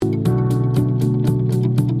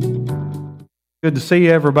Good to see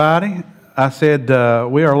everybody. I said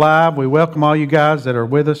we are live. We welcome all you guys that are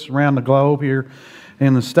with us around the globe here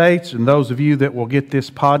in the States, and those of you that will get this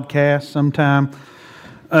podcast sometime.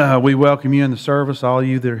 We welcome you in the service, all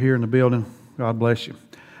you that are here in the building. God bless you.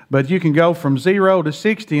 But you can go from 0 to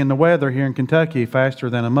 60 in the weather here in Kentucky faster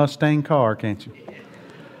than a Mustang car, can't you?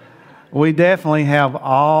 We definitely have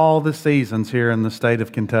all the seasons here in the state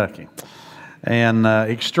of Kentucky. And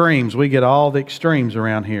extremes, we get all the extremes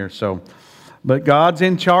around here, But God's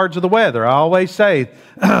in charge of the weather. I always say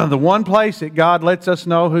the one place that God lets us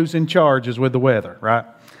know who's in charge is with the weather, right?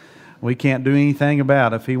 We can't do anything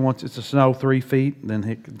about it. If He wants it to snow 3 feet, then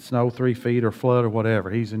it can snow 3 feet or flood or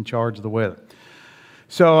whatever. He's in charge of the weather.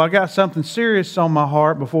 So I got something serious on my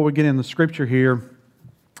heart before we get in the scripture here.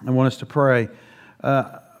 I want us to pray.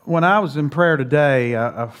 When I was in prayer today,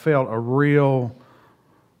 I felt a real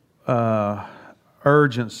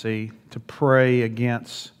urgency to pray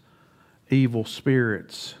against evil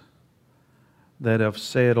spirits that have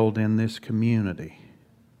settled in this community.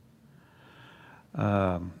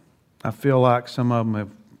 I feel like some of them have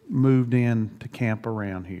moved in to camp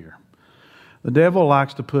around here. The devil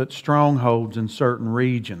likes to put strongholds in certain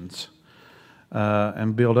regions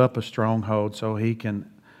and build up a stronghold so he can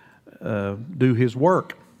do his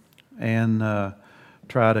work and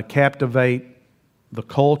try to captivate the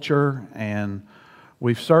culture. And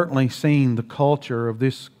we've certainly seen the culture of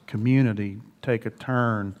this community take a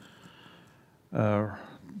turn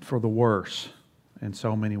for the worse in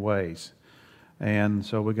so many ways. And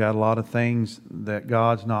so we got a lot of things that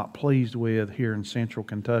God's not pleased with here in central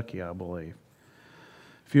Kentucky, I believe.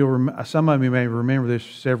 If you some of you may remember this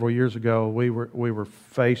several years ago, we were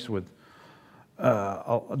faced with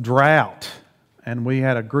a drought, and we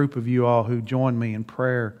had a group of you all who joined me in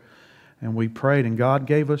prayer, and we prayed, and God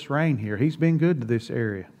gave us rain here. He's been good to this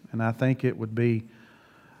area, and I think it would be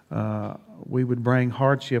we would bring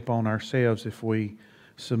hardship on ourselves if we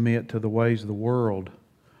submit to the ways of the world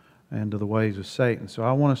and to the ways of Satan. So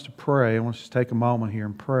I want us to pray. I want us to take a moment here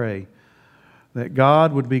and pray that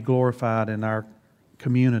God would be glorified in our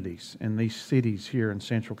communities, in these cities here in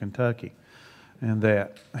central Kentucky, and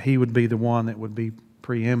that He would be the one that would be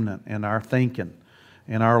preeminent in our thinking,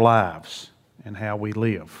 in our lives, and how we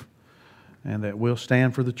live, and that we'll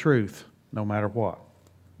stand for the truth no matter what.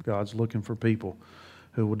 God's looking for people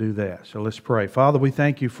who will do that. So let's pray. Father, we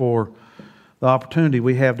thank You for the opportunity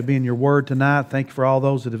we have to be in Your Word tonight. Thank You for all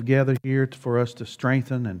those that have gathered here for us to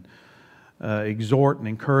strengthen and exhort and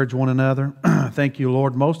encourage one another. Thank You,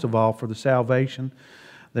 Lord, most of all for the salvation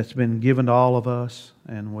that's been given to all of us.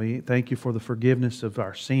 And we thank You for the forgiveness of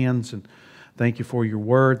our sins. And thank You for Your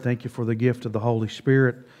Word. Thank You for the gift of the Holy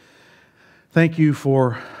Spirit. Thank You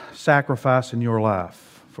for sacrificing Your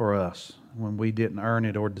life for us when we didn't earn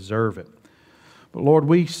it or deserve it. But Lord,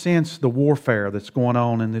 we sense the warfare that's going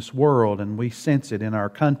on in this world, and we sense it in our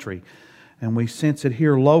country, and we sense it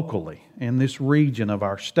here locally in this region of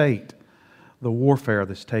our state, the warfare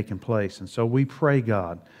that's taking place. And so we pray,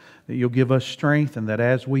 God, that You'll give us strength, and that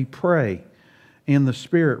as we pray in the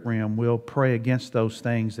spirit realm, we'll pray against those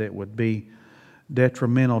things that would be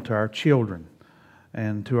detrimental to our children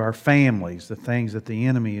and to our families, the things that the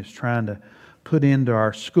enemy is trying to put into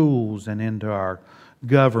our schools and into our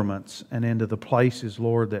governments and into the places,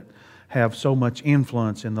 Lord, that have so much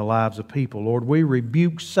influence in the lives of people. Lord, we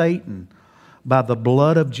rebuke Satan by the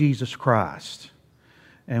blood of Jesus Christ,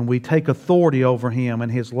 and we take authority over him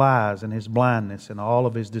and his lies and his blindness and all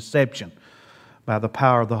of his deception by the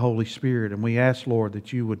power of the Holy Spirit. And we ask, Lord,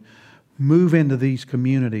 that You would move into these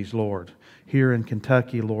communities, Lord, here in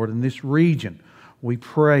Kentucky, Lord, in this region. We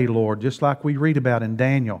pray, Lord, just like we read about in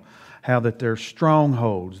Daniel, how that there's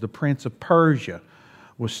strongholds. The prince of Persia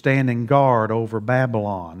was standing guard over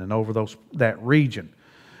Babylon and over that region.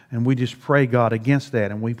 And we just pray, God, against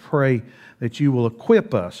that. And we pray that You will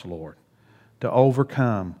equip us, Lord, to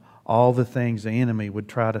overcome all the things the enemy would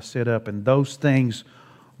try to set up. And those things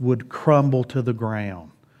would crumble to the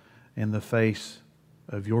ground in the face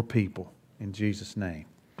of Your people. In Jesus' name,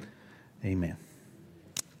 amen.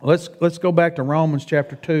 Let's go back to Romans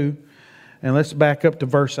chapter 2. And let's back up to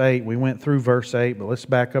verse 8. We went through verse 8, but let's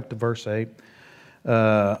back up to verse 8.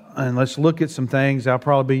 And let's look at some things. I'll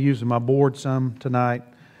probably be using my board some tonight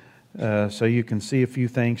so you can see a few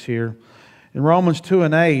things here. In Romans 2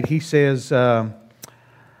 and 8, he says, but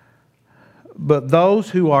those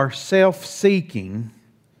who are self-seeking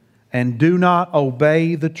and do not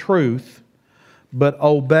obey the truth, but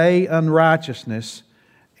obey unrighteousness,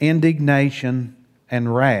 indignation,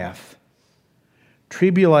 and wrath,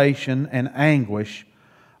 tribulation and anguish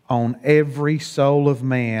on every soul of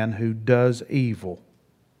man who does evil,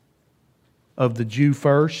 of the Jew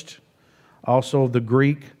first, also of the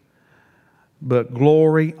Greek. But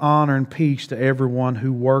glory, honor, and peace to everyone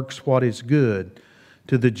who works what is good,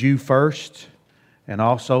 to the Jew first, and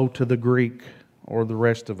also to the Greek, or the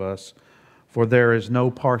rest of us, for there is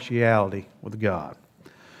no partiality with God.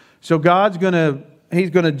 So He's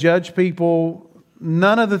going to judge people.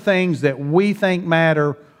 None of the things that we think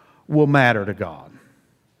matter will matter to God.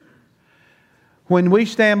 When we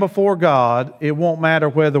stand before God, it won't matter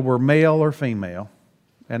whether we're male or female.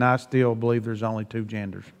 And I still believe there's only two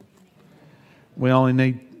genders. We only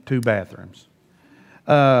need 2 bathrooms.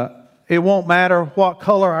 It won't matter what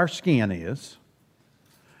color our skin is.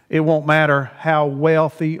 It won't matter how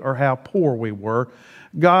wealthy or how poor we were.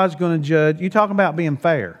 God's going to judge. You talking about being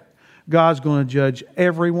fair. God's going to judge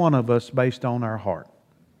every one of us based on our heart.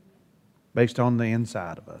 Based on the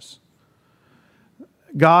inside of us.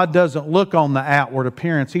 God doesn't look on the outward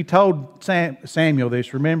appearance. He told Samuel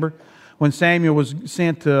this, remember? When Samuel was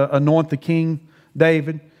sent to anoint the king,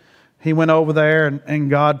 David, he went over there and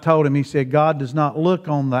God told him, He said, God does not look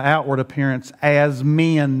on the outward appearance as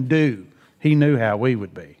men do. He knew how we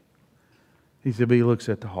would be. He said, but He looks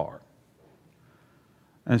at the heart.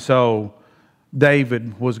 And so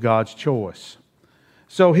David was God's choice.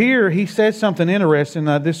 So here he says something interesting.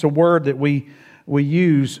 This is a word that we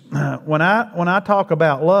use. When I talk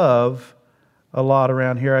about love a lot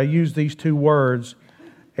around here, I use these 2 words,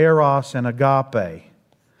 eros and agape.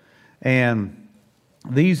 And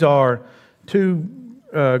these are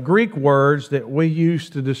 2 Greek words that we use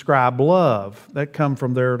to describe love that come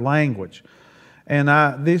from their language. And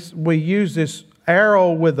we use this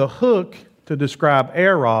arrow with a hook to describe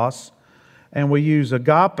eros, and we use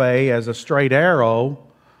agape as a straight arrow.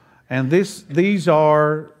 And these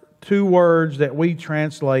are 2 words that we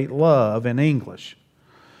translate love in English.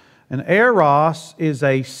 And eros is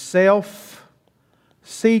a self-seeking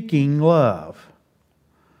love.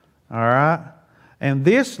 All right? And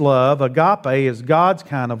this love, agape, is God's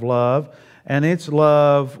kind of love, and it's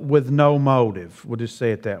love with no motive. We'll just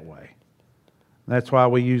say it that way. That's why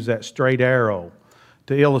we use that straight arrow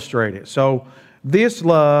to illustrate it. So this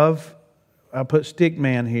love, I put stick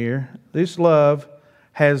man here, this love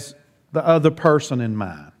has the other person in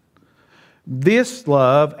mind. This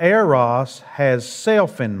love, eros, has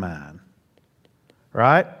self in mind.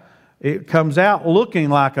 Right? It comes out looking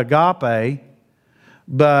like agape,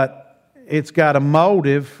 but it's got a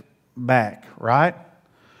motive back, right?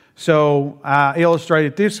 So I illustrate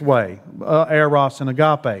it this way, eros and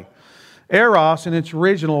agape. Eros in its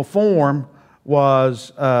original form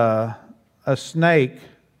was a snake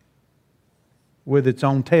with its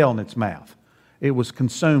own tail in its mouth. It was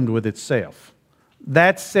consumed with itself.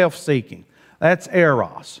 That's self-seeking. That's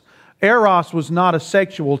eros. Eros was not a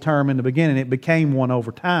sexual term in the beginning. It became one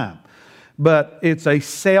over time. But it's a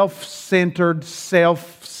self-centered,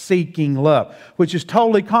 self-seeking love, which is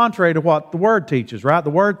totally contrary to what the Word teaches, right? The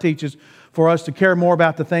Word teaches for us to care more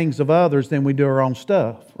about the things of others than we do our own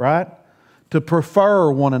stuff, right? To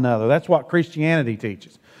prefer one another. That's what Christianity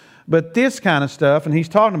teaches. But this kind of stuff, and he's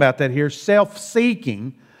talking about that here,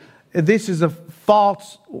 self-seeking, this is a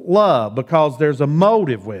false love because there's a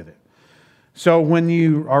motive with it. So when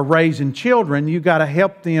you are raising children, you've got to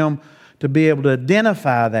help them to be able to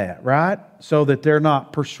identify that, right? So that they're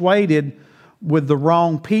not persuaded with the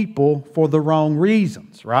wrong people for the wrong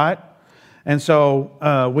reasons, right? And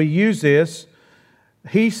so we use this.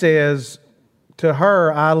 He says to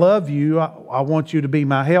her, I love you. I want you to be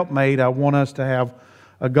my helpmate. I want us to have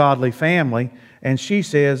a godly family. And she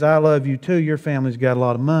says, I love you too. Your family's got a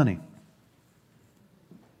lot of money.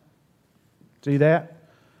 See that?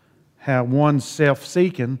 How one's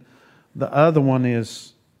self-seeking, the other one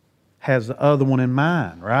has the other one in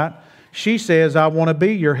mind, right? She says, I want to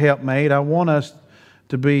be your helpmate. I want us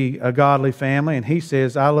to be a godly family. And he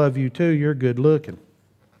says, I love you too. You're good looking.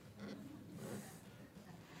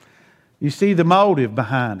 You see the motive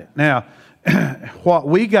behind it. Now, what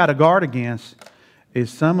we got to guard against is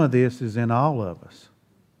some of this is in all of us.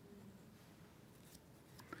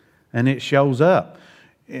 And it shows up.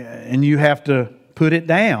 And you have to put it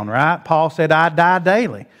down, right? Paul said, I die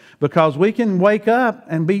daily. Because we can wake up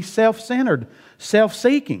and be self-centered,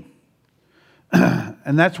 self-seeking.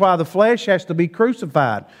 And that's why the flesh has to be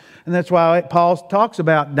crucified. And that's why Paul talks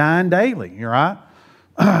about dying daily, right?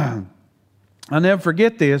 I'll never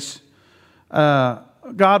forget this.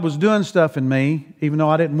 God was doing stuff in me, even though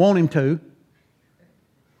I didn't want Him to.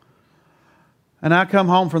 And I come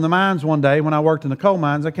home from the mines one day when I worked in the coal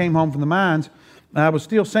mines. I came home from the mines. I was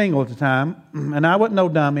still single at the time. And I wasn't no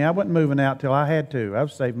dummy. I wasn't moving out till I had to. I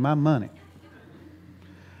was saving my money.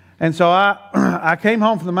 And so I came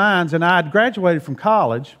home from the mines, and I had graduated from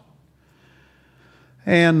college.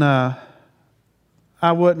 And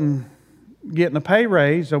I wasn't getting a pay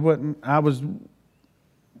raise. I was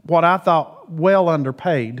what I thought well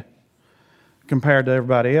underpaid compared to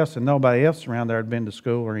everybody else, and nobody else around there had been to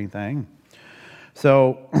school or anything.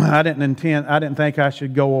 So I didn't think I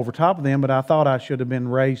should go over top of them, but I thought I should have been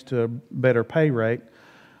raised to a better pay rate.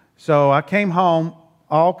 So I came home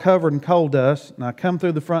all covered in coal dust, and I come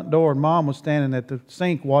through the front door, and Mom was standing at the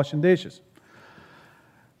sink washing dishes.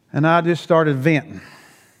 And I just started venting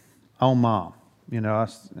on Mom,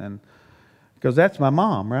 and because that's my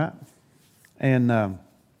mom, right? And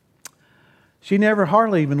she never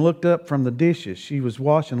hardly even looked up from the dishes. She was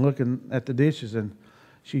washing, looking at the dishes, and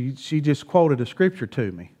she just quoted a scripture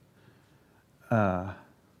to me. The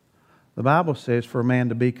Bible says for a man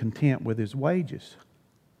to be content with his wages.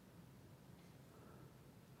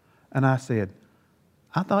 And I said,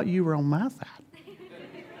 I thought you were on my side.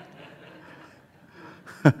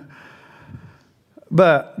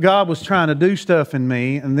 But God was trying to do stuff in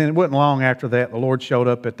me, and then it wasn't long after that the Lord showed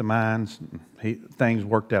up at the mines. Things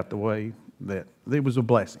worked out the way that it was a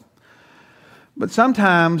blessing. But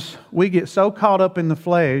sometimes we get so caught up in the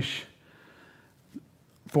flesh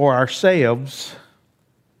for ourselves,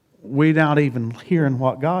 we're not even hearing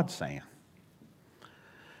what God's saying.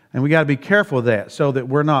 And we got to be careful of that so that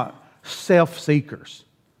we're not self-seekers.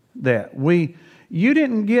 You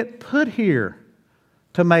didn't get put here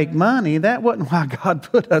to make money. That wasn't why God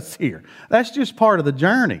put us here. That's just part of the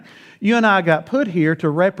journey. You and I got put here to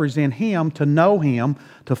represent Him, to know Him,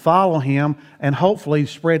 to follow Him, and hopefully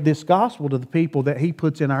spread this gospel to the people that He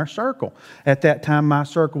puts in our circle. At that time, my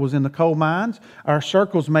circle was in the coal mines. Our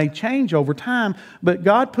circles may change over time, but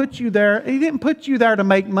God put you there. He didn't put you there to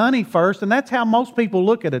make money first, and that's how most people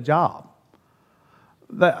look at a job.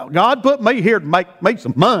 God put me here to make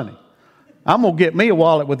some money. I'm going to get me a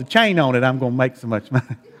wallet with a chain on it. I'm going to make so much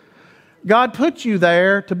money. God put you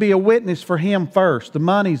there to be a witness for Him first. The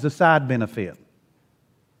money's the side benefit.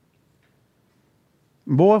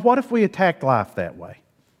 Boy, what if we attacked life that way?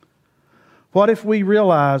 What if we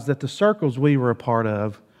realized that the circles we were a part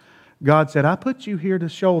of, God said, I put you here to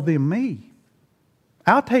show them me.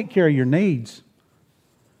 I'll take care of your needs.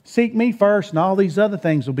 Seek me first, and all these other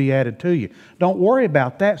things will be added to you. Don't worry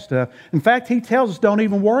about that stuff. In fact, He tells us don't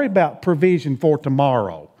even worry about provision for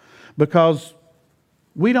tomorrow, because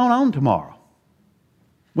we don't own tomorrow.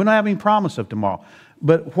 We don't have any promise of tomorrow.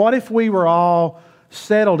 But what if we were all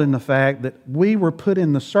settled in the fact that we were put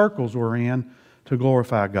in the circles we're in to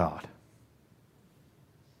glorify God?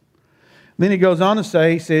 Then he goes on to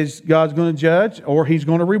say, he says God's going to judge or He's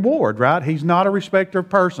going to reward, right? He's not a respecter of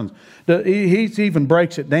persons. He even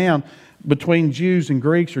breaks it down between Jews and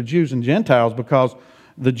Greeks or Jews and Gentiles, because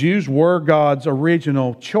the Jews were God's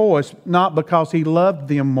original choice, not because He loved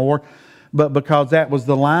them more, but because that was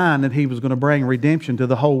the line that He was going to bring redemption to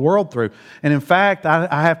the whole world through. And in fact,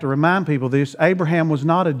 I have to remind people this, Abraham was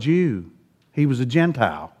not a Jew. He was a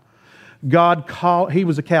Gentile. He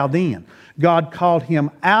was a Chaldean. God called him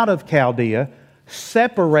out of Chaldea,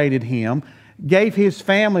 separated him, gave his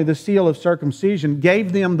family the seal of circumcision,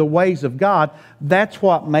 gave them the ways of God. That's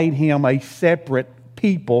what made him a separate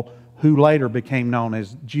people who later became known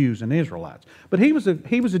as Jews and Israelites. But he was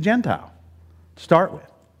a Gentile to start with.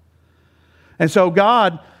 And so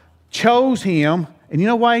God chose him. And you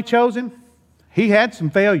know why He chose him? He had some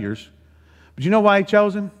failures. But you know why He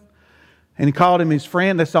chose him? And He called him His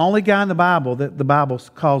friend. That's the only guy in the Bible that the Bible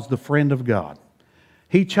calls the friend of God.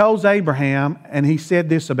 He chose Abraham, and He said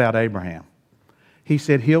this about Abraham. He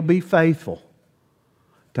said he'll be faithful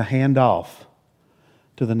to hand off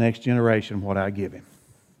to the next generation what I give him.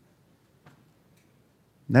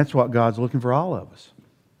 And that's what God's looking for all of us.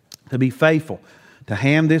 To be faithful, to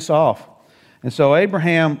hand this off. And so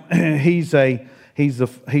Abraham, he's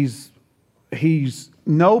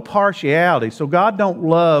no partiality. So God don't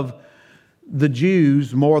love the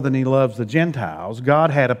Jews more than He loves the Gentiles.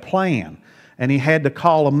 God had a plan, and He had to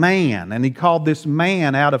call a man, and He called this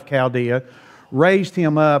man out of Chaldea, raised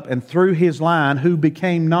him up, and through his line, who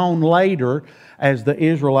became known later as the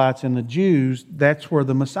Israelites and the Jews, that's where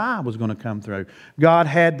the Messiah was going to come through. God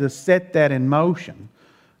had to set that in motion,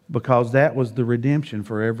 because that was the redemption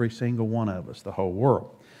for every single one of us, the whole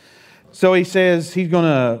world. So He says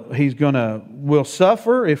we'll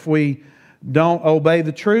suffer if we don't obey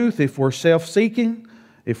the truth, if we're self-seeking,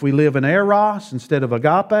 if we live in eros instead of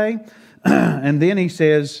agape. And then He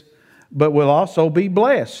says, but we'll also be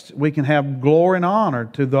blessed. We can have glory and honor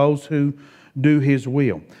to those who do His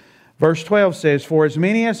will. Verse 12 says, for as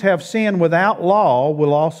many as have sinned without law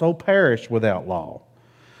will also perish without law.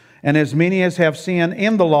 And as many as have sinned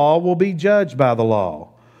in the law will be judged by the law.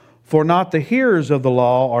 For not the hearers of the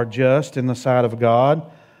law are just in the sight of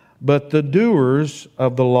God, but the doers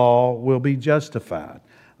of the law will be justified.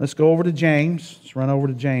 Let's go over to James. Let's run over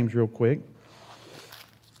to James real quick.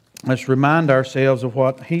 Let's remind ourselves of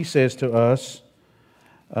what he says to us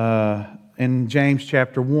in James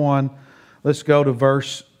chapter 1. Let's go to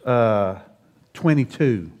verse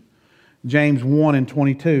 22. James 1 and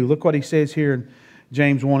 22. Look what he says here in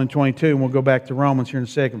James 1 and 22, and we'll go back to Romans here in a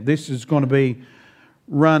second. This is going to be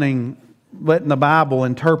letting the Bible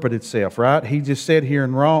interpret itself, right? He just said here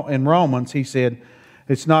in Romans, he said,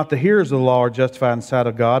 it's not the hearers of the law are justified in the sight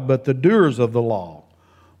of God, but the doers of the law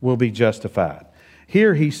will be justified.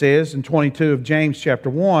 Here he says in 22 of James chapter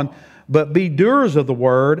 1, but be doers of the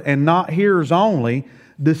word and not hearers only,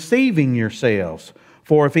 deceiving yourselves.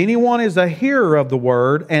 For if anyone is a hearer of the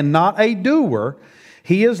word and not a doer,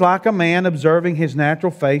 he is like a man observing his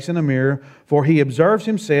natural face in a mirror, for he observes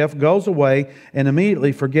himself, goes away, and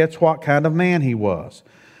immediately forgets what kind of man he was.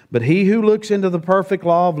 But he who looks into the perfect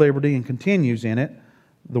law of liberty and continues in it,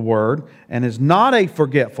 the word, and is not a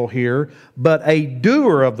forgetful hearer, but a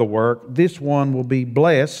doer of the work, this one will be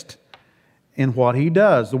blessed in what he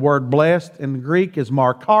does. The word blessed in the Greek is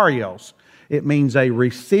makarios. It means a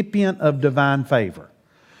recipient of divine favor.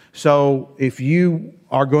 So if you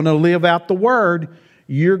are going to live out the word,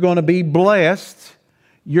 you're going to be blessed.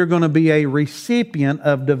 You're going to be a recipient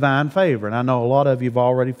of divine favor. And I know a lot of you have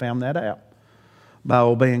already found that out by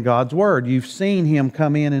obeying God's word. You've seen Him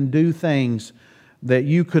come in and do things that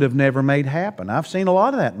you could have never made happen. I've seen a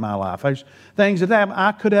lot of that in my life. There's things that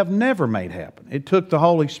I could have never made happen. It took the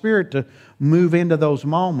Holy Spirit to move into those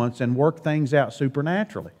moments and work things out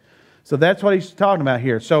supernaturally. So that's what he's talking about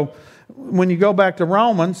here. So when you go back to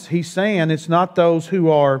Romans, he's saying it's not those who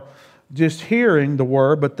are just hearing the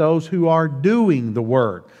word, but those who are doing the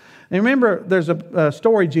word. And remember, there's a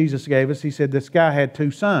story Jesus gave us. He said this guy had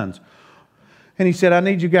 2 sons. And he said, I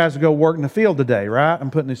need you guys to go work in the field today, right? I'm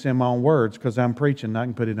putting this in my own words because I'm preaching and I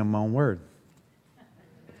can put it in my own word.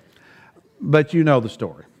 But you know the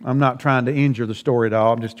story. I'm not trying to injure the story at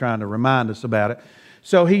all. I'm just trying to remind us about it.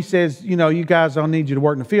 So he says, you guys, I'll need you to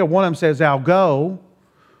work in the field. One of them says, I'll go.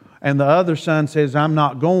 And the other son says, I'm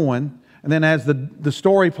not going. And then as the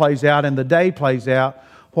story plays out and the day plays out,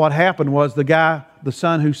 what happened was the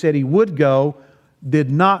son who said he would go, did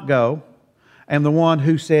not go. And the one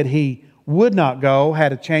who said he would not go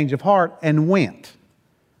had a change of heart and went.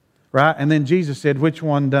 Right? And then Jesus said, which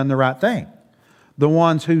one done the right thing? The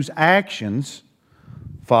ones whose actions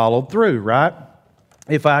followed through, right?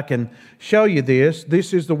 If I can show you this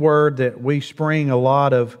is the word that we spring a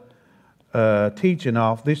lot of teaching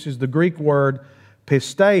off. This is the Greek word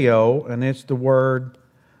pisteo, and it's the word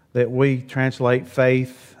that we translate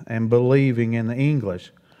faith and believing in the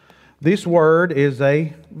English. This word is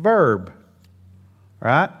a verb,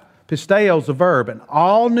 right? Pisteo is a verb, and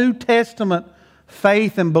all New Testament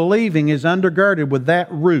faith and believing is undergirded with that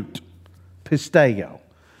root, pisteo.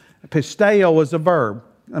 Pisteo is a verb.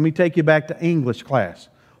 Let me take you back to English class.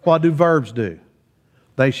 What do verbs do?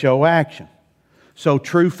 They show action. So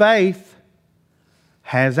true faith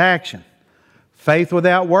has action. Faith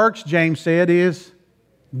without works, James said, is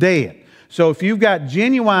dead. So if you've got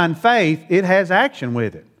genuine faith, it has action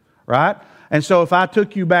with it, right? And so if I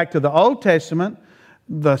took you back to the Old Testament,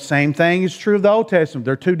 the same thing is true of the Old Testament.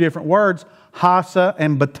 They're 2 different words, hasa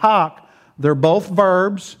and batak. They're both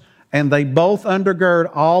verbs, and they both undergird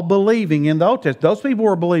all believing in the Old Testament. Those people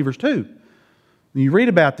were believers too. You read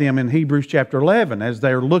about them in Hebrews chapter 11 as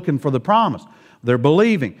they're looking for the promise. They're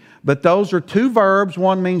believing. But those are 2 verbs.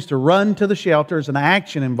 One means to run to the shelter. There's an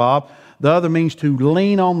action involved. The other means to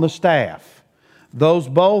lean on the staff. Those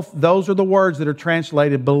are the words that are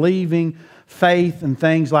translated believing, faith, and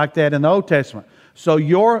things like that in the Old Testament. So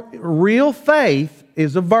your real faith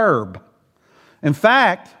is a verb. In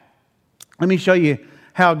fact, let me show you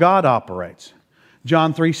how God operates.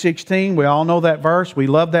 John 3:16, we all know that verse. We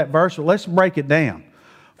love that verse. But let's break it down.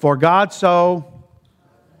 For God so,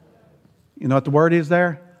 you know what the word is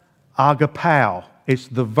there? Agapao. It's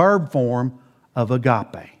the verb form of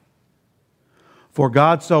agape. For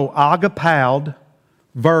God so agapaoed,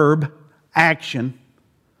 verb, action.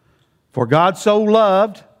 For God so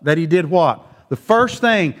loved that He did what? The first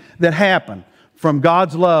thing that happened from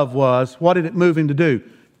God's love was, what did it move Him to do?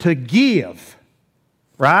 To give.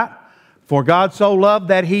 Right? For God so loved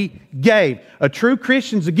that He gave. A true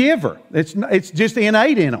Christian's a giver. It's just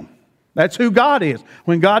innate in them. That's who God is.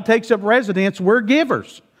 When God takes up residence, we're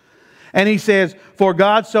givers. And He says, for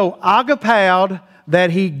God so agapaoed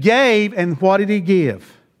that He gave, and what did He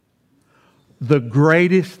give? The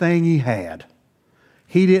greatest thing He had.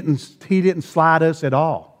 He didn't slight us at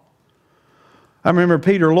all. I remember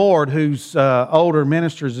Peter Lord, who's older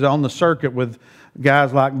ministers, is on the circuit with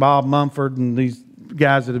guys like Bob Mumford and these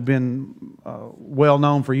guys that have been well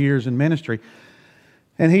known for years in ministry.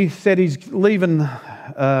 And he said he's leaving,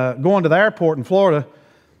 going to the airport in Florida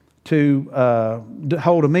to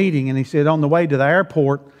hold a meeting. And he said on the way to the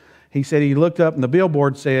airport, he said he looked up and the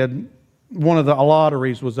billboard said one of the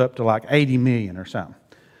lotteries was up to like 80 million or something.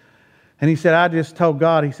 And he said, I just told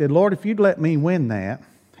God, he said, Lord, if you'd let me win that,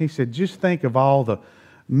 he said, just think of all the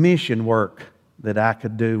mission work that I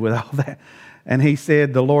could do with all that. And he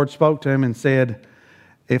said, the Lord spoke to him and said,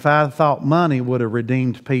 if I thought money would have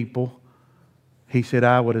redeemed people, he said,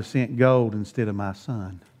 I would have sent gold instead of my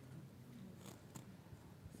son.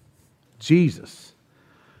 Jesus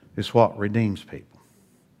is what redeems people.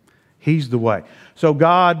 He's the way. So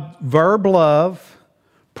God, verb love,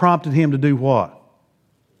 prompted him to do what?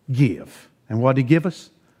 Give. And what did he give us?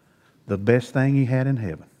 The best thing he had in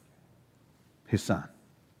heaven. His son.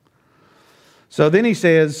 So then he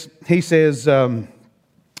says, you're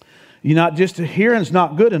not just hearing's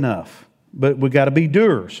not good enough, but we got to be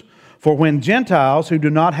doers. For when Gentiles who do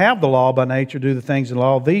not have the law by nature do the things in the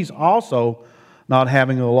law, these also not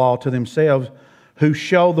having the law to themselves, who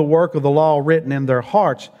show the work of the law written in their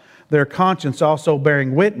hearts, their conscience also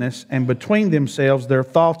bearing witness, and between themselves their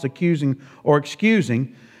thoughts accusing or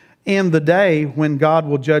excusing, in the day when God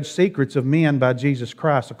will judge secrets of men by Jesus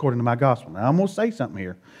Christ according to my gospel. Now I'm going to say something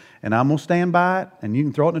here, and I'm going to stand by it, and you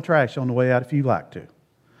can throw it in the trash on the way out if you like to.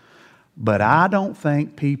 But I don't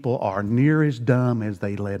think people are near as dumb as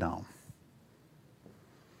they let on.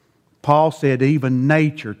 Paul said even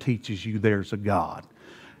nature teaches you there's a God.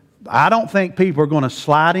 I don't think people are going to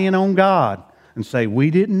slide in on God and say,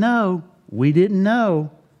 we didn't know.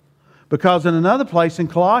 Because in another place in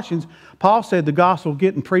Colossians, Paul said the gospel is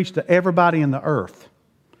getting preached to everybody in the earth.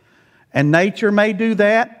 And nature may do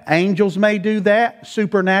that. Angels may do that.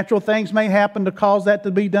 Supernatural things may happen to cause that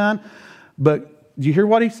to be done. But did you hear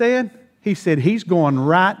what he said? He said he's going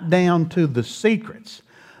right down to the secrets.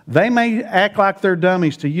 They may act like they're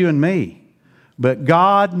dummies to you and me, but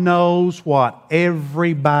God knows what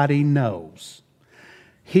everybody knows.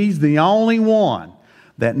 He's the only one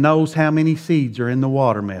that knows how many seeds are in the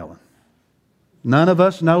watermelon. None of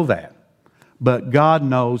us know that, but God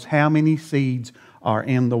knows how many seeds are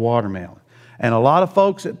in the watermelon. And a lot of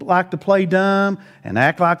folks that like to play dumb and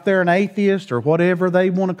act like they're an atheist or whatever they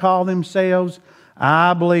want to call themselves,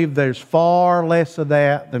 I believe there's far less of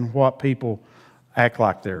that than what people act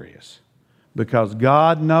like there is. Because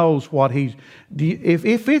God knows what He's...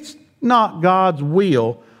 If it's not God's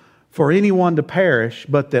will for anyone to perish,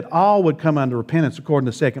 but that all would come unto repentance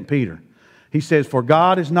according to 2 Peter. He says, for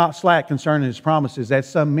God is not slack concerning His promises, as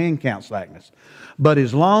some men count slackness, but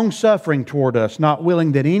is long-suffering toward us, not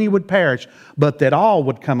willing that any would perish, but that all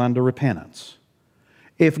would come unto repentance.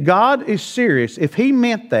 If God is serious, if He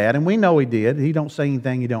meant that, and we know He did, He don't say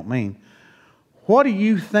anything He don't mean, what do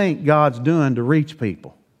you think God's doing to reach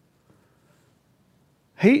people?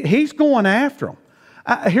 He's going after them.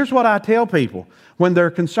 Here's what I tell people when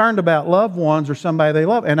they're concerned about loved ones or somebody they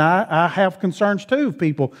love. And I have concerns too of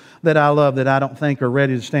people that I love that I don't think are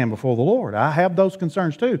ready to stand before the Lord. I have those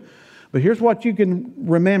concerns too. But here's what you can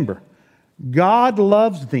remember. God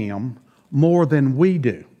loves them more than we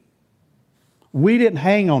do. We didn't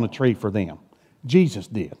hang on a tree for them. Jesus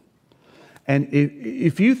did. And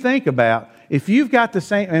if you think about, if you've got the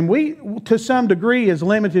same, and we, to some degree, as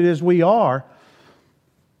limited as we are,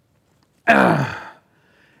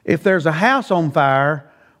 if there's a house on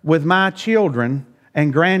fire with my children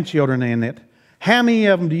and grandchildren in it, how many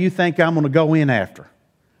of them do you think I'm going to go in after?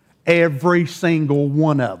 Every single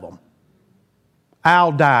one of them.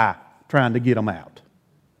 I'll die trying to get them out.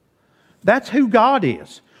 That's who God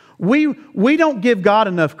is. We don't give God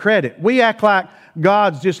enough credit. We act like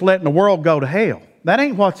God's just letting the world go to hell. That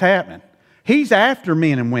ain't what's happening. He's after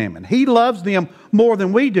men and women. He loves them more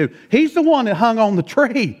than we do. He's the one that hung on the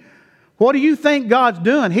tree. What do you think God's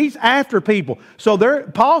doing? He's after people. So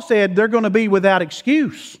Paul said they're going to be without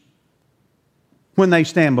excuse when they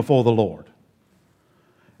stand before the Lord.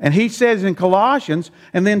 And he says in Colossians,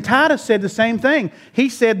 and then Titus said the same thing. He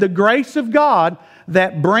said the grace of God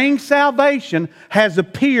that brings salvation has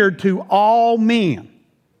appeared to all men.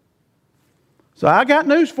 So I got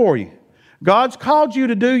news for you. God's called you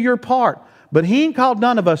to do your part, but He ain't called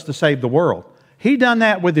none of us to save the world. He done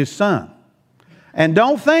that with His Son. And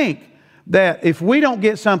don't think that if we don't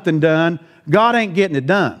get something done, God ain't getting it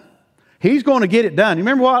done. He's going to get it done. You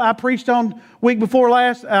remember what I preached on week before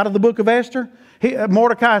last out of the book of Esther?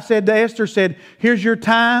 Mordecai said to Esther, here's your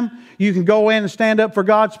time. You can go in and stand up for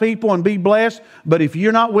God's people and be blessed. But if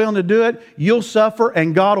you're not willing to do it, you'll suffer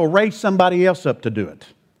and God will raise somebody else up to do it.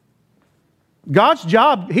 God's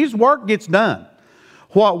job, His work gets done.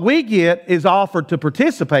 What we get is offered to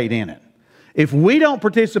participate in it. If we don't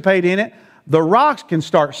participate in it, the rocks can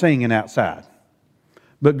start singing outside.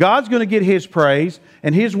 But God's going to get His praise,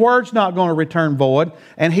 and His word's not going to return void,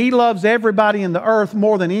 and He loves everybody in the earth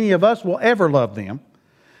more than any of us will ever love them,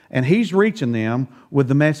 and He's reaching them with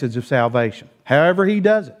the message of salvation. However He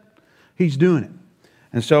does it, He's doing it.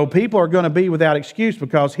 And so people are going to be without excuse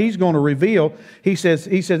because He's going to reveal, He says,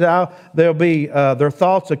 there'll be their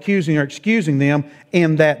thoughts accusing or excusing them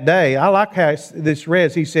in that day. I like how this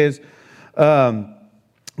reads. He says,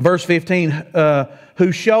 verse 15,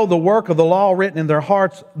 who show the work of the law written in their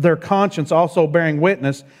hearts, their conscience also bearing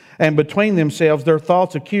witness, and between themselves their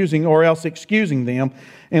thoughts accusing or else excusing them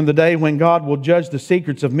in the day when God will judge the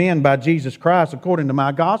secrets of men by Jesus Christ according to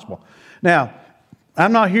my gospel. Now,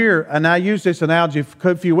 I'm not here, and I used this analogy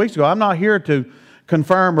a few weeks ago, I'm not here to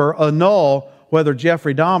confirm or annul whether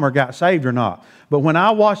Jeffrey Dahmer got saved or not. But when I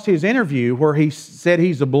watched his interview where he said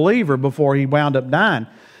he's a believer before he wound up dying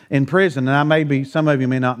in prison, and some of you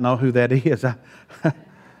may not know who that is.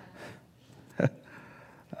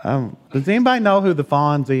 Does anybody know who the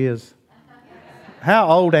Fonz is? How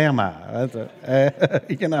old am I?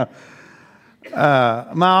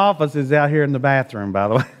 My office is out here in the bathroom, by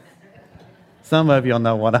the way. Some of you will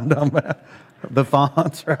know what I'm talking about. The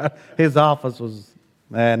Fonz, right? His office was,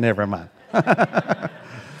 never mind.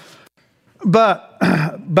 But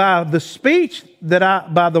by the speech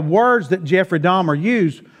by the words that Jeffrey Dahmer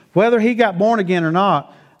used, whether he got born again or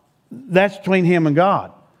not, that's between him and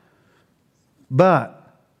God. But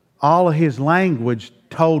all of his language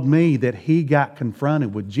told me that he got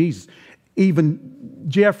confronted with Jesus. Even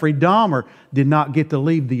Jeffrey Dahmer did not get to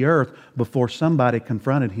leave the earth before somebody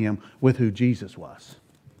confronted him with who Jesus was.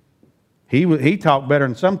 He talked better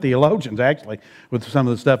than some theologians, actually, with some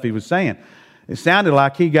of the stuff he was saying. It sounded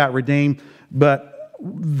like he got redeemed, but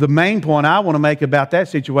the main point I want to make about that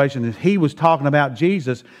situation is he was talking about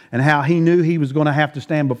Jesus and how he knew he was going to have to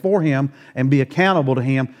stand before Him and be accountable to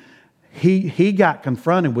Him. He got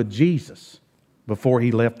confronted with Jesus before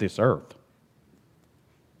he left this earth.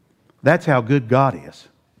 That's how good God is.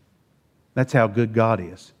 That's how good God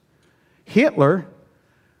is. Hitler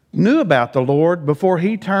knew about the Lord before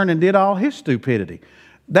he turned and did all his stupidity.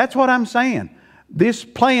 That's what I'm saying. This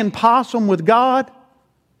playing possum with God,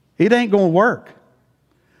 it ain't going to work.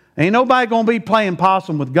 Ain't nobody going to be playing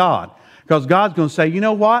possum with God, because God's going to say, you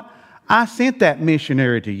know what? I sent that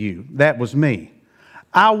missionary to you. That was me.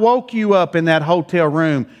 I woke you up in that hotel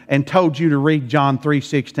room and told you to read John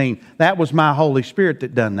 3:16. That was my Holy Spirit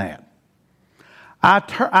that done that.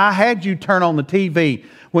 I had you turn on the TV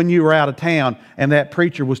when you were out of town and that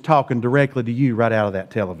preacher was talking directly to you right out of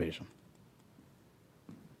that television.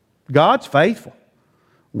 God's faithful.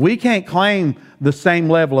 We can't claim the same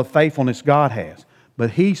level of faithfulness God has,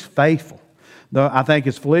 but He's faithful. Though I think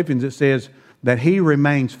it's Philippians that says that He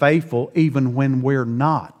remains faithful even when we're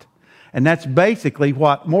not. And that's basically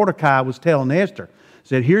what Mordecai was telling Esther. He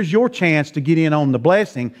said, here's your chance to get in on the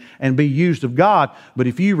blessing and be used of God. But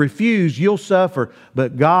if you refuse, you'll suffer.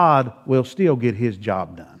 But God will still get His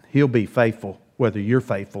job done. He'll be faithful whether you're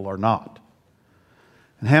faithful or not.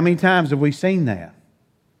 And how many times have we seen that?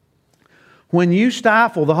 When you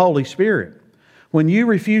stifle the Holy Spirit, when you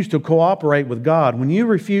refuse to cooperate with God, when you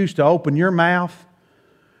refuse to open your mouth,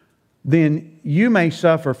 then you may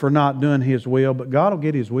suffer for not doing His will, but God will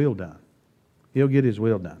get His will done. He'll get His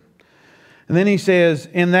will done. And then he says,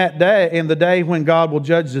 in the day when God will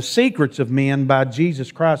judge the secrets of men by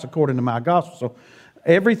Jesus Christ according to my gospel. So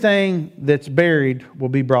everything that's buried will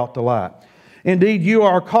be brought to light. Indeed, you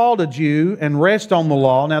are called a Jew and rest on the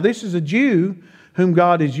law. Now this is a Jew whom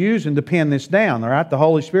God is using to pin this down. All right? The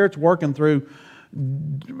Holy Spirit's working through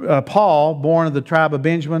Paul, born of the tribe of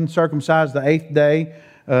Benjamin, circumcised the 8th day,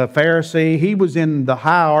 Pharisee. He was in the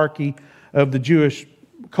hierarchy of the Jewish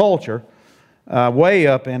culture. Way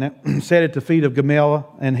up in it, sat at the feet of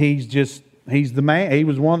Gamaliel, and he's the man. He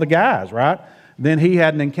was one of the guys, right? Then he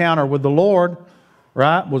had an encounter with the Lord,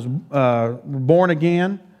 right? Was born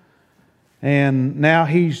again, and now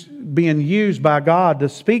he's being used by God to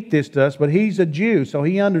speak this to us. But he's a Jew, so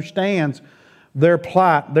he understands their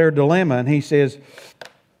plight, their dilemma, and he says,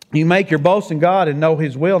 "You make your boast in God and know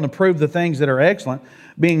His will and approve the things that are excellent,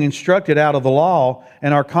 being instructed out of the law,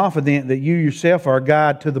 and are confident that you yourself are a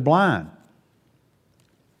guide to the blind,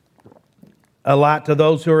 a light to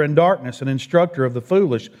those who are in darkness, an instructor of the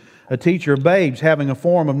foolish, a teacher of babes, having a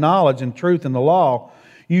form of knowledge and truth in the law.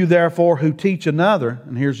 You therefore who teach another,"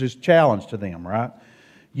 and here's his challenge to them, right?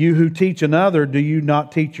 "You who teach another, do you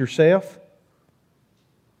not teach yourself?"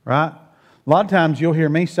 Right? A lot of times you'll hear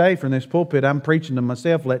me say from this pulpit, I'm preaching to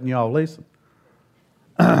myself, letting y'all listen.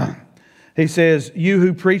 He says, "You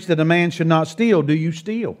who preach that a man should not steal, do you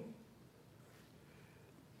steal?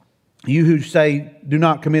 You who say, do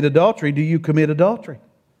not commit adultery, do you commit adultery?"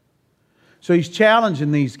 So he's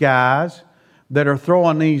challenging these guys that are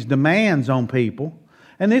throwing these demands on people.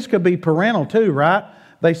 And this could be parental too, right?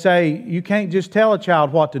 They say, you can't just tell a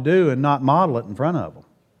child what to do and not model it in front of them.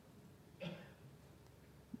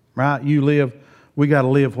 Right? We got to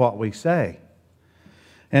live what we say.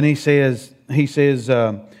 And he says,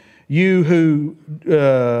 "You who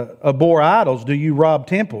abhor idols, do you rob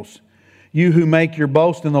temples? You who make your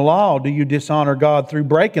boast in the law, do you dishonor God through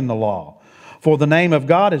breaking the law? For the name of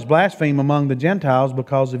God is blasphemed among the Gentiles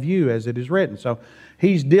because of you, as it is written." So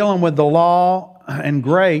he's dealing with the law and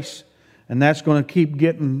grace, and that's going to keep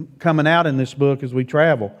coming out in this book as we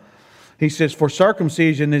travel. He says, "For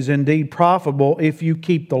circumcision is indeed profitable if you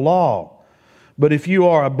keep the law. But if you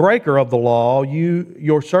are a breaker of the law,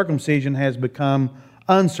 your circumcision has become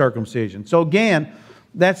uncircumcision." So again,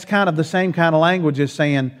 that's kind of the same kind of language as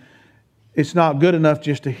saying it's not good enough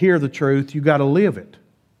just to hear the truth, you got to live it.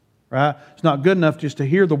 Right? It's not good enough just to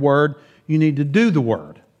hear the Word, you need to do the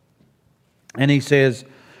Word. And he says,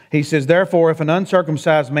 "Therefore, if an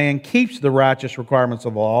uncircumcised man keeps the righteous requirements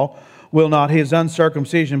of the law, will not his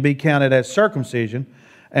uncircumcision be counted as circumcision?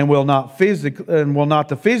 And will not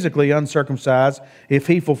the physically uncircumcised, if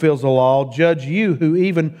he fulfills the law, judge you who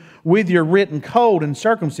even with your written code and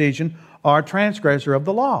circumcision are a transgressor of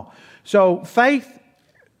the law?" So faith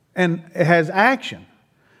has action.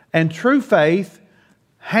 And true faith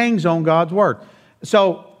hangs on God's Word.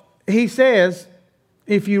 So he says,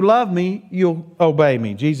 if you love me, you'll obey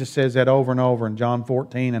me. Jesus says that over and over in John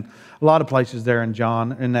 14 and a lot of places there in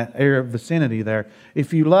John, in that area vicinity there.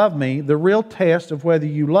 If you love me, the real test of whether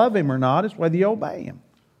you love Him or not is whether you obey Him.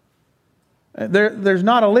 There's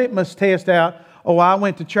not a litmus test out, oh, I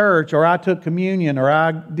went to church, or I took communion, or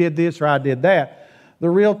I did this, or I did that. The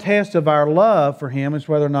real test of our love for Him is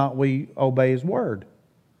whether or not we obey His Word.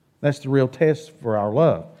 That's the real test for our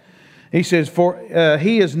love. He says, "For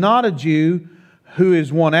he is not a Jew who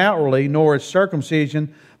is one outwardly, nor is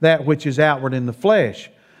circumcision that which is outward in the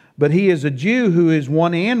flesh. But he is a Jew who is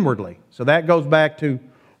one inwardly." So that goes back to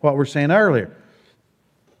what we were saying earlier.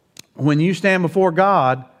 When you stand before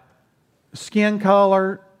God, skin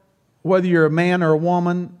color, whether you're a man or a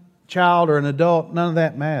woman, child or an adult, none of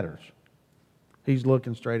that matters. He's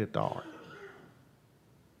looking straight at the heart.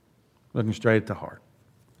 Looking straight at the heart.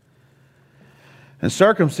 "And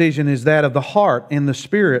circumcision is that of the heart, in the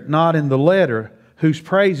spirit, not in the letter, whose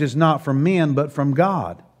praise is not from men, but from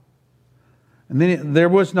God." And then there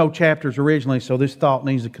was no chapters originally, so this thought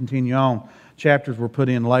needs to continue on. Chapters were put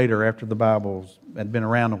in later after the Bible had been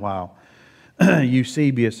around a while.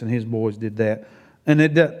 Eusebius and his boys did that. And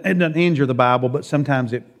it doesn't injure the Bible, but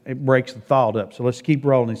sometimes it breaks the thought up. So let's keep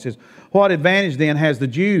rolling. He says, "What advantage then has the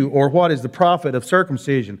Jew, or what is the profit of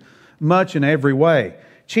circumcision? Much in every way.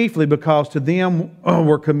 Chiefly because to them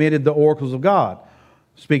were committed the oracles of God."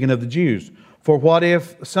 Speaking of the Jews. "For what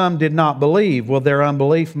if some did not believe? Will their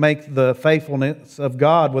unbelief make the faithfulness of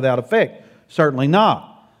God without effect? Certainly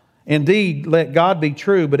not. Indeed, let God be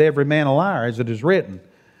true, but every man a liar, as it is written,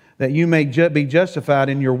 that you may be justified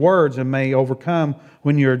in your words and may overcome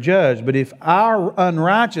when you are judged. But if our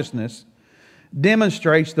unrighteousness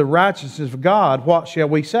demonstrates the righteousness of God, what shall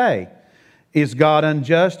we say? Is God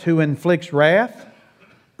unjust who inflicts wrath?"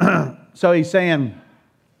 So he's saying,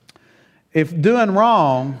 if doing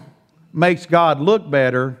wrong makes God look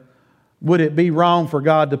better, would it be wrong for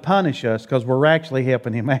God to punish us because we're actually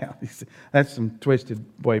helping Him out? That's some twisted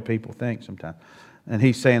way people think sometimes. And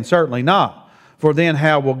he's saying, certainly not. For then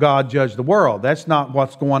how will God judge the world? That's not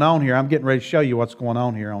what's going on here. I'm getting ready to show you what's going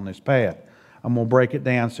on here on this pad. I'm going to break it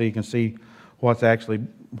down so you can see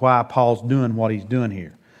why Paul's doing what he's doing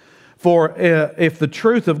here. "For if the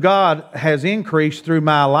truth of God has increased through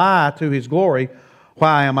my lie to His glory,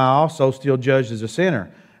 why am I also still judged as a sinner?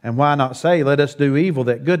 And why not say, let us do evil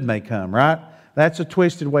that good may come," right? That's a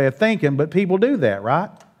twisted way of thinking, but people do that, right?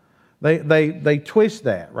 They twist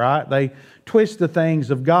that, right? They twist the things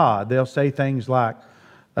of God. They'll say things like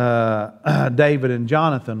David and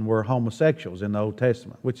Jonathan were homosexuals in the Old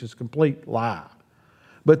Testament, which is a complete lie.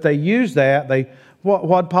 But they use that.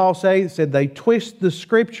 What Paul said they twist the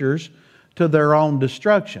Scriptures to their own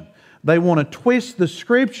destruction. They want to twist the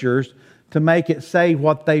Scriptures to make it say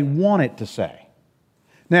what they want it to say.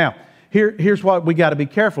 Now, Here's what we got to be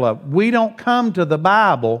careful of. We don't come to the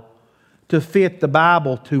Bible to fit the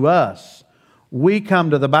Bible to us. We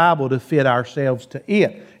come to the Bible to fit ourselves to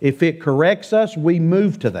it. If it corrects us, we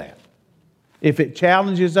move to that. If it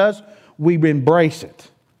challenges us, we embrace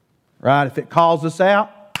it. Right? If it calls us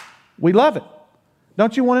out, we love it.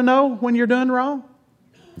 Don't you want to know when you're doing wrong?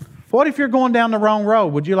 What if you're going down the wrong road?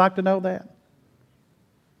 Would you like to know that?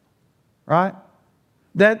 Right?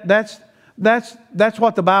 That's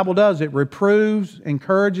what the Bible does. It reproves,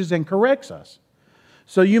 encourages, and corrects us.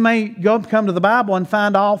 So you may come to the Bible and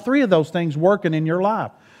find all three of those things working in your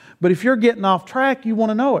life. But if you're getting off track, you want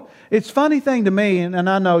to know it. It's a funny thing to me, and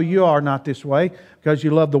I know you are not this way, because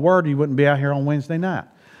you love the Word, you wouldn't be out here on Wednesday night.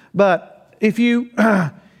 But if you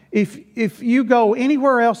go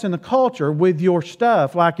anywhere else in the culture with your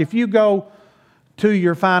stuff, like if you go to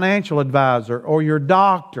your financial advisor or your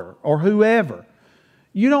doctor or whoever,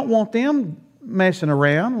 you don't want them messing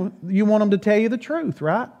around. You want them to tell you the truth,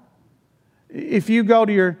 right? If you go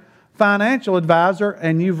to your financial advisor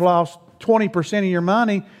and you've lost 20% of your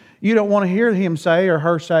money, you don't want to hear him say or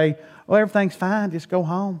her say, "Well, everything's fine, just go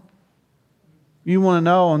home." You want to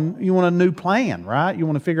know, and you want a new plan, right? You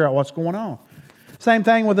want to figure out what's going on. Same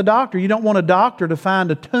thing with a doctor. You don't want a doctor to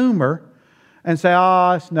find a tumor and say,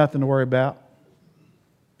 "Oh, it's nothing to worry about.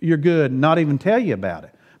 You're good," and not even tell you about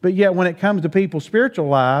it. But yet when it comes to people's spiritual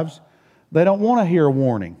lives, they don't want to hear a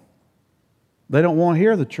warning. They don't want to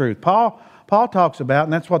hear the truth. Paul talks about,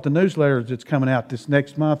 and that's what the newsletter that's coming out this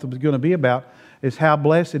next month is going to be about, is how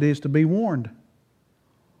blessed it is to be warned.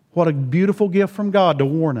 What a beautiful gift from God to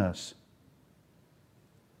warn us.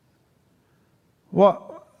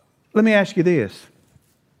 Well, let me ask you this.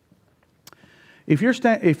 If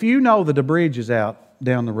you know that the bridge is out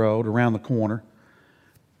down the road, around the corner,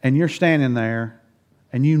 and you're standing there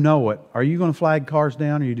and you know it, are you going to flag cars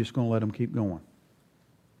down, or are you just going to let them keep going?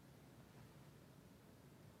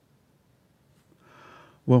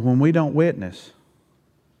 Well, when we don't witness,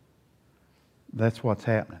 that's what's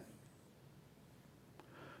happening.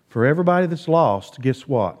 For everybody that's lost, guess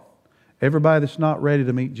what? Everybody that's not ready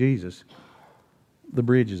to meet Jesus, the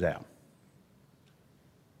bridge is out.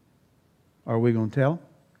 Are we going to tell them?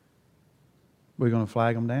 We're going to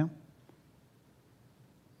flag them down?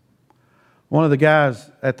 One of the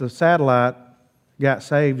guys at the satellite got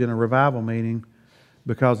saved in a revival meeting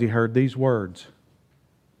because he heard these words.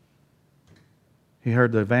 He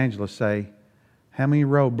heard the evangelist say, "How many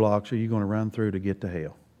roadblocks are you going to run through to get to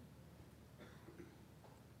hell?"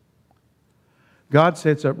 God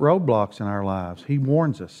sets up roadblocks in our lives. He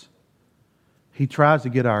warns us. He tries to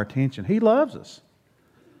get our attention. He loves us.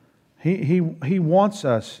 He wants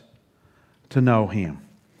us to know Him.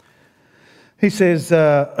 He says,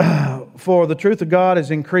 "For the truth of God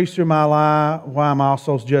has increased through my life. Why am I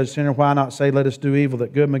also judged sinner? Why not say, let us do evil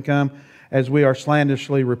that good may come? As we are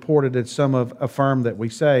slanderously reported, as some have affirmed that we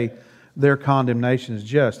say, their condemnation is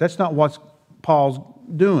just." That's not what Paul's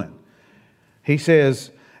doing. He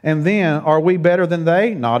says, "And then, are we better than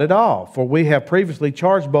they? Not at all. For we have previously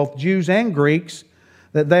charged both Jews and Greeks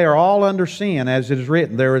that they are all under sin, as it is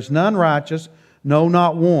written, there is none righteous, no,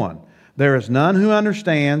 not one. There is none who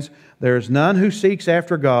understands. There is none who seeks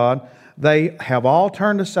after God. They have all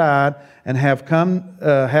turned aside and have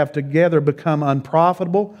together become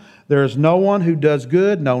unprofitable. There is no one who does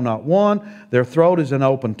good, no, not one. Their throat is an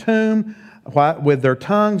open tomb. With their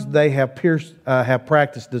tongues they have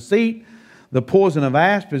practiced deceit. The poison of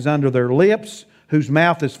asp is under their lips, whose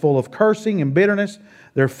mouth is full of cursing and bitterness.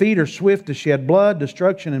 Their feet are swift to shed blood.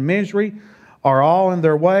 Destruction and misery are all in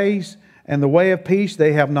their ways, and the way of peace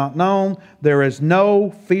they have not known. There is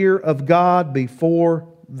no fear of God before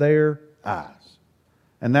their eyes."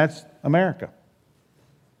 And that's America.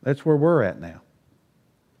 That's where we're at now.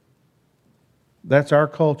 That's our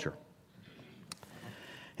culture.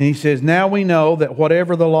 And he says, "Now we know that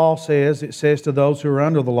whatever the law says, it says to those who are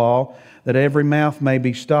under the law, that every mouth may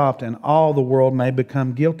be stopped and all the world may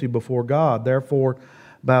become guilty before God. Therefore,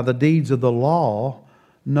 by the deeds of the law,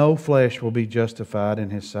 no flesh will be justified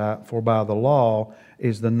in His sight, for by the law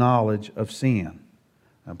is the knowledge of sin."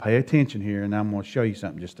 Now pay attention here, and I'm going to show you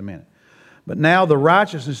something in just a minute. "But now the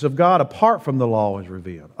righteousness of God apart from the law is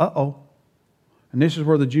revealed." And this is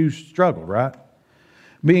where the Jews struggled, right?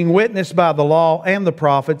 "Being witnessed by the law and the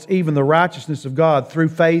prophets, even the righteousness of God through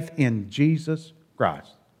faith in Jesus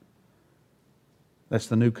Christ." That's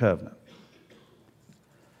the new covenant.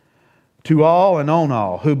 "To all and on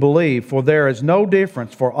all who believe, for there is no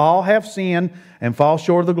difference, for all have sinned and fall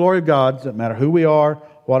short of the glory of God." It doesn't matter who we are,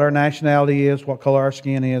 what our nationality is, what color our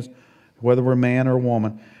skin is, whether we're man or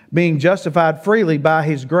woman. "Being justified freely by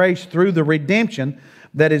His grace through the redemption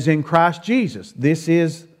that is in Christ Jesus." This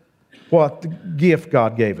is what the gift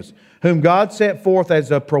God gave us. Whom God set forth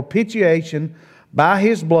as a propitiation by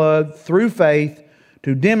His blood through faith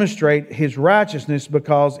to demonstrate His righteousness,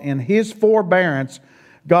 because in His forbearance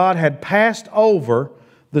God had passed over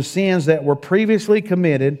the sins that were previously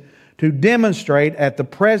committed, to demonstrate at the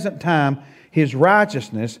present time His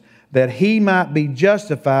righteousness, that He might be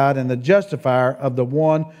justified and the justifier of the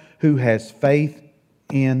one who has faith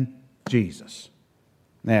in Jesus.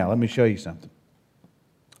 Now, let me show you something.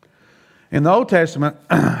 In the Old Testament,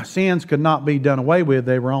 sins could not be done away with.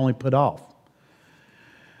 They were only put off.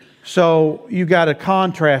 So you got a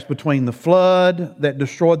contrast between the flood that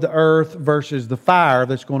destroyed the earth versus the fire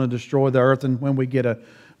that's going to destroy the earth, and when we get a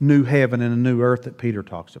new heaven and a new earth that Peter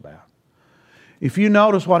talks about. If you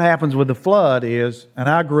notice what happens with the flood is, and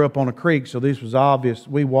I grew up on a creek, so this was obvious.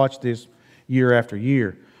 We watched this year after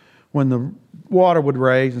year. When the water would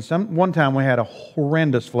raise, and one time we had a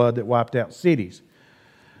horrendous flood that wiped out cities.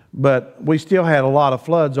 But we still had a lot of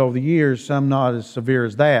floods over the years, some not as severe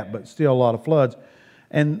as that, but still a lot of floods.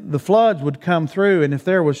 And the floods would come through, and if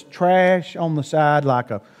there was trash on the side, like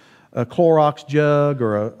a Clorox jug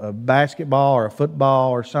or a basketball or a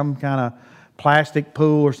football or some kind of plastic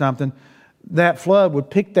pool or something, that flood would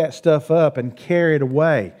pick that stuff up and carry it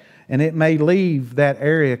away. And it may leave that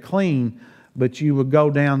area clean, but you would go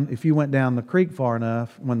down, if you went down the creek far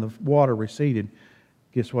enough, when the water receded,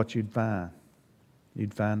 guess what you'd find?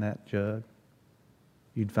 You'd find that jug.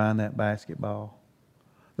 You'd find that basketball.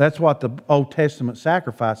 That's what the Old Testament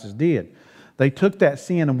sacrifices did. They took that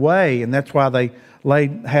sin away, and that's why they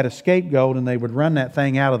had a scapegoat, and they would run that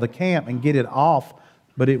thing out of the camp and get it off,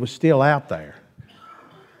 but it was still out there.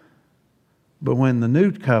 But when the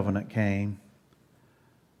new covenant came,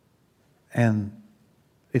 and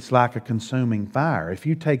it's like a consuming fire. If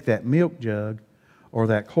you take that milk jug or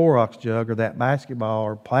that Clorox jug or that basketball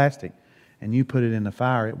or plastic and you put it in the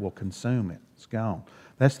fire, it will consume it. It's gone.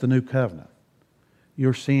 That's the new covenant.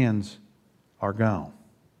 Your sins are gone.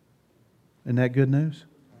 Isn't that good news?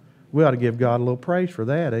 We ought to give God a little praise for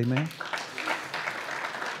that. Amen.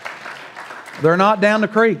 They're not down the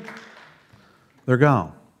creek. They're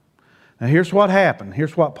gone. Now here's what happened.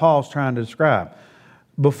 Here's what Paul's trying to describe.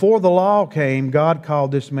 Before the law came, God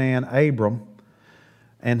called this man Abram,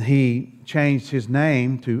 and He changed his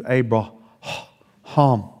name to Abraham.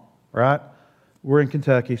 Right? We're in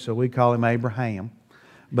Kentucky, so we call him Abraham.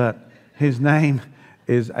 But his name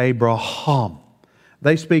is Abraham.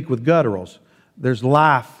 They speak with gutturals. There's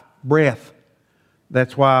life, breath.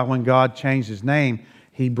 That's why when God changed his name,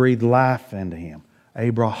 He breathed life into him.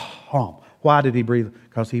 Abraham. Why did He breathe?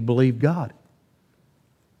 Because he believed God.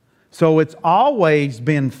 So it's always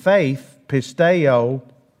been faith, pisteo,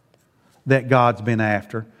 that God's been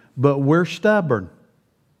after. But we're stubborn.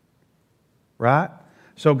 Right?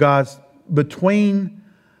 So God's between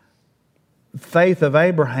faith of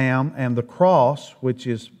Abraham and the cross, which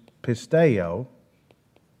is pisteo,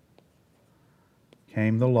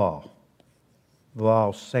 came the law. The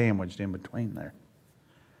law sandwiched in between there.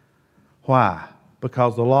 Why?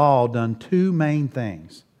 Because the law done two main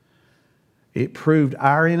things. It proved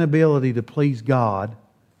our inability to please God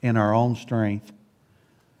in our own strength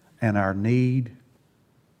and our need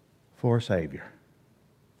for a Savior.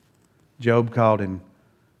 Job called Him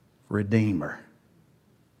Redeemer.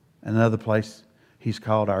 Another place He's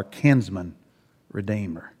called our kinsman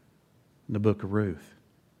Redeemer in the book of Ruth.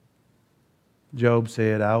 Job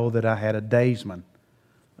said, "Oh, that I had a daysman,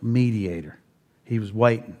 a mediator." He was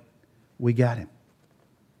waiting. We got him.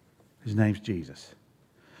 His name's Jesus.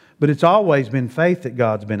 But it's always been faith that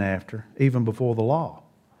God's been after, even before the law.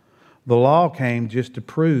 The law came just to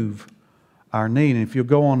prove our need. And if you'll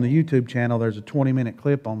go on the YouTube channel, there's a 20-minute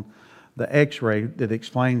clip on the X-ray that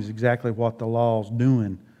explains exactly what the law's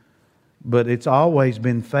doing. But it's always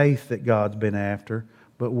been faith that God's been after.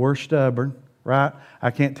 But we're stubborn, right?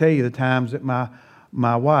 I can't tell you the times that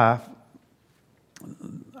my wife,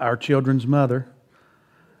 our children's mother,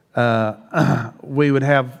 we would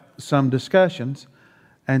have some discussions,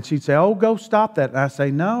 and she'd say, "Oh, go stop that." And I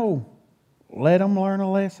say, "No, let them learn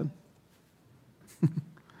a lesson."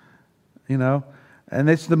 You know, and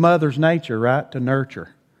it's the mother's nature, right, to nurture.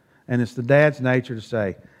 And it's the dad's nature to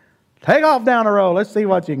say, "Take off down the road. Let's see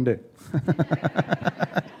what you can do."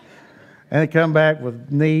 And they come back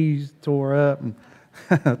with knees tore up and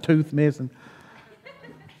a tooth missing.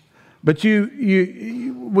 But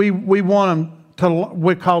we want them to,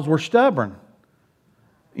 because we're stubborn,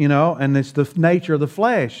 you know, and it's the nature of the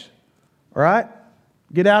flesh, right?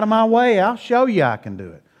 Get out of my way. I'll show you I can do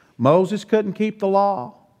it. Moses couldn't keep the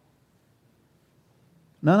law.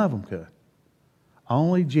 None of them could.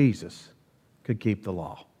 Only Jesus could keep the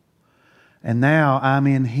law. And now I'm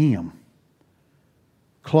in Him.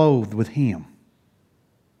 clothed with Him.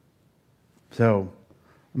 So,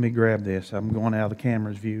 let me grab this. I'm going out of the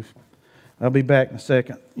camera's view. I'll be back in a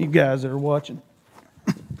second. You guys that are watching.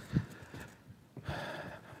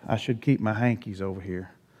 I should keep my hankies over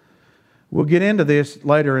here. We'll get into this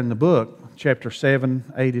later in the book, chapter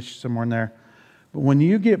 7, 8-ish, somewhere in there. But when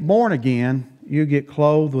you get born again, you get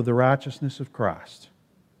clothed with the righteousness of Christ.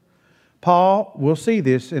 Paul, we'll see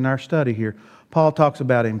this in our study here. Paul talks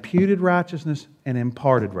about imputed righteousness and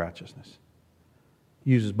imparted righteousness.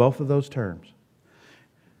 Uses both of those terms.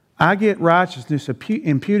 I get righteousness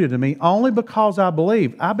imputed to me only because I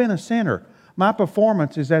believe. I've been a sinner. My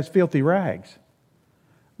performance is as filthy rags.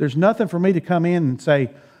 There's nothing for me to come in and say,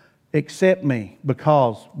 accept me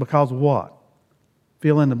because of what?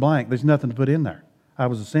 Fill in the blank. There's nothing to put in there. I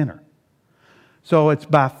was a sinner. So it's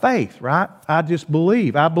by faith, right? I just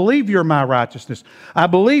believe. I believe you're my righteousness. I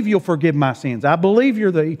believe you'll forgive my sins. I believe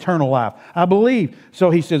you're the eternal life. I believe. So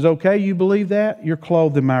he says, okay, you believe that? You're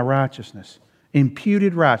clothed in my righteousness.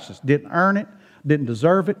 Imputed righteousness. Didn't earn it. Didn't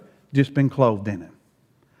deserve it. Just been clothed in it.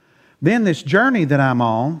 Then this journey that I'm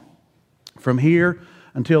on, from here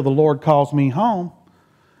until the Lord calls me home,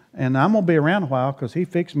 and I'm going to be around a while because He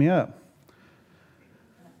fixed me up.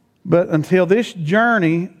 But until this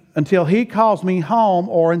journey, until He calls me home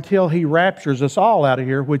or until He raptures us all out of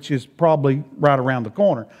here, which is probably right around the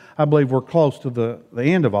corner. I believe we're close to the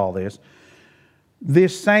end of all this.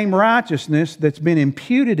 This same righteousness that's been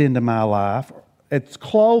imputed into my life, it's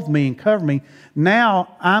clothed me and covered me.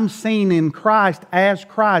 Now I'm seen in Christ as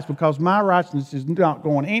Christ because my righteousness is not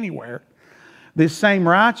going anywhere. This same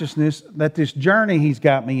righteousness that this journey He's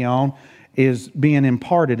got me on is being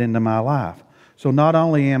imparted into my life. So not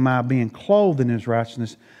only am I being clothed in His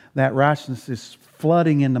righteousness, that righteousness is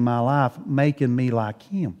flooding into my life, making me like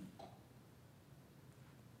Him.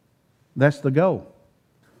 That's the goal.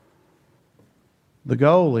 The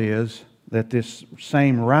goal is that this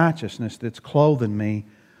same righteousness that's clothing me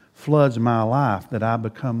floods my life, that I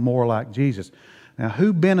become more like Jesus. Now,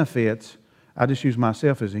 who benefits, I'll just use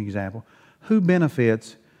myself as an example, who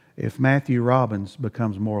benefits if Matthew Robbins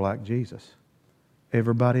becomes more like Jesus?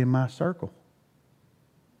 Everybody in my circle.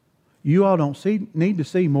 You all don't need to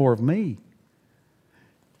see more of me.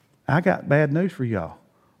 I got bad news for y'all.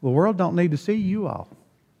 The world don't need to see you all.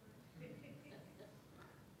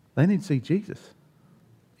 They need to see Jesus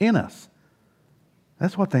in us.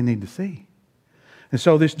 That's what they need to see. And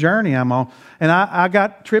so this journey I'm on, and I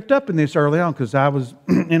got tripped up in this early on because I was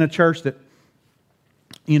in a church that,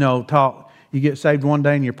 taught you get saved one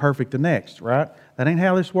day and you're perfect the next, right? That ain't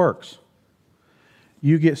how this works.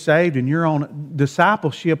 You get saved and you're on.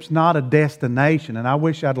 Discipleship's not a destination, and I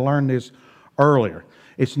wish I'd learned this earlier.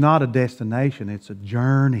 It's not a destination, it's a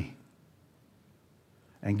journey.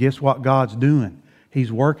 And guess what God's doing?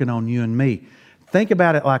 He's working on you and me. Think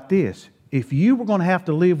about it like this. If you were going to have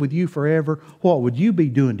to live with you forever, what would you be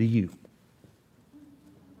doing to you?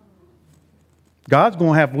 God's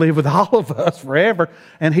going to have to live with all of us forever,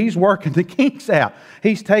 and He's working the kinks out.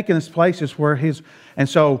 He's taking us places where His... And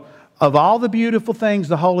so, of all the beautiful things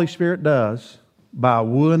the Holy Spirit does, by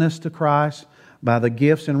wooing us to Christ, by the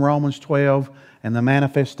gifts in Romans 12, and the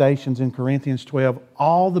manifestations in Corinthians 12,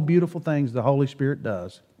 all the beautiful things the Holy Spirit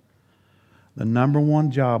does, the number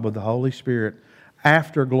one job of the Holy Spirit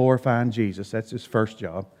after glorifying Jesus, that's His first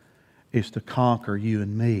job, is to conquer you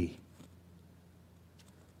and me.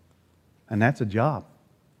 And that's a job.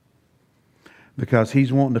 Because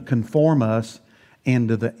He's wanting to conform us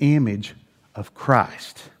into the image of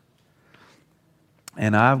Christ.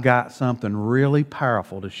 And I've got something really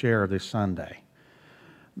powerful to share this Sunday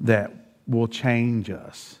that will change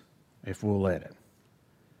us if we'll let it.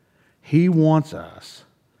 He wants us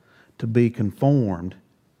to be conformed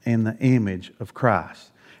in the image of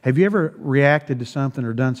Christ. Have you ever reacted to something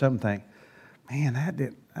or done something and think,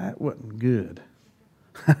 man, that wasn't good?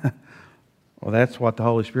 Well, that's what the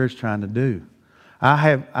Holy Spirit's trying to do.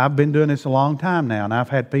 I've been doing this a long time now, and I've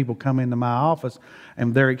had people come into my office,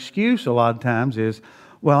 and their excuse a lot of times is,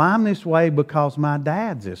 well, I'm this way because my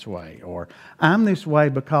dad's this way, or I'm this way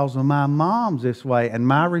because of my mom's this way. And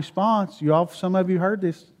my response, some of you heard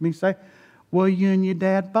me say, well, you and your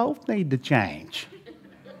dad both need to change.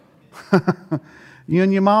 You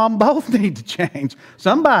and your mom both need to change.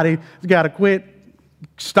 Somebody's got to quit,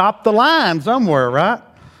 stop the line somewhere, right?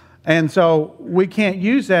 And so we can't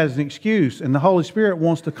use that as an excuse. And the Holy Spirit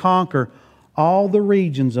wants to conquer all the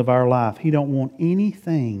regions of our life. He don't want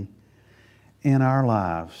anything in our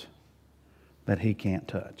lives that He can't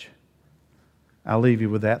touch. I'll leave you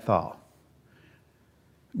with that thought.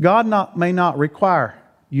 God may not require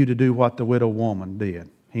you to do what the widow woman did.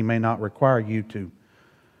 He may not require you to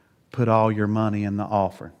put all your money in the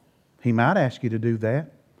offering. He might ask you to do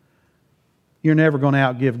that. You're never going to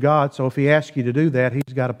outgive God, so if He asks you to do that,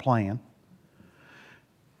 He's got a plan.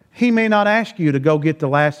 He may not ask you to go get the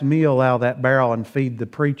last meal out of that barrel and feed the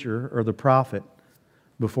preacher or the prophet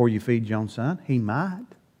before you feed your own son. He might.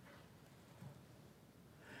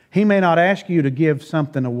 He may not ask you to give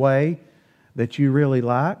something away that you really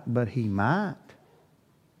like, but He might.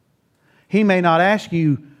 He may not ask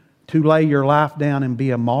you to lay your life down and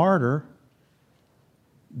be a martyr,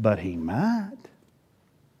 but He might.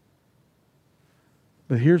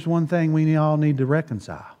 But here's one thing we all need to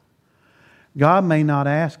reconcile. God may not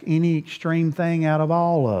ask any extreme thing out of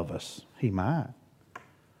all of us. He might.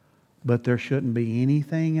 But there shouldn't be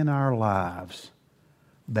anything in our lives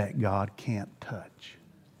that God can't touch.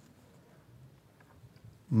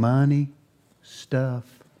 Money,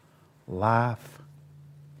 stuff, life,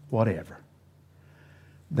 whatever.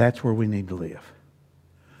 That's where we need to live.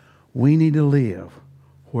 We need to live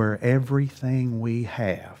where everything we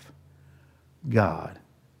have, God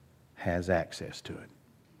has access to it.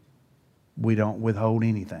 We don't withhold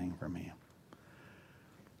anything from Him.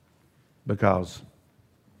 Because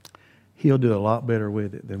He'll do a lot better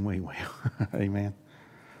with it than we will. Amen.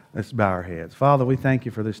 Let's bow our heads. Father, we thank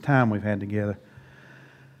You for this time we've had together.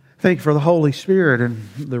 Thank You for the Holy Spirit and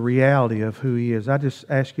the reality of who He is. I just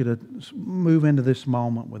ask You to move into this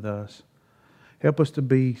moment with us. Help us to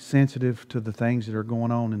be sensitive to the things that are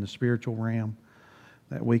going on in the spiritual realm,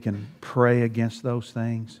 that we can pray against those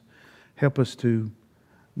things. Help us to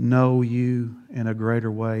know You in a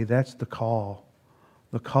greater way. That's the call.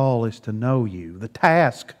 The call is to know You. The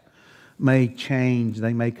task may change.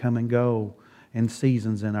 They may come and go in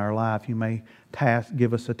seasons in our life. You may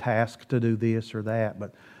give us a task to do this or that,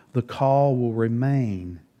 but the call will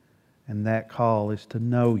remain, and that call is to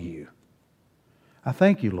know You. I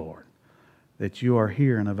thank You, Lord, that You are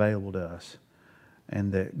here and available to us,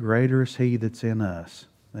 and that greater is He that's in us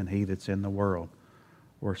than he that's in the world.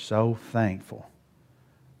 We're so thankful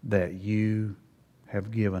that You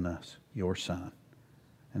have given us Your Son.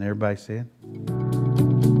 And everybody said...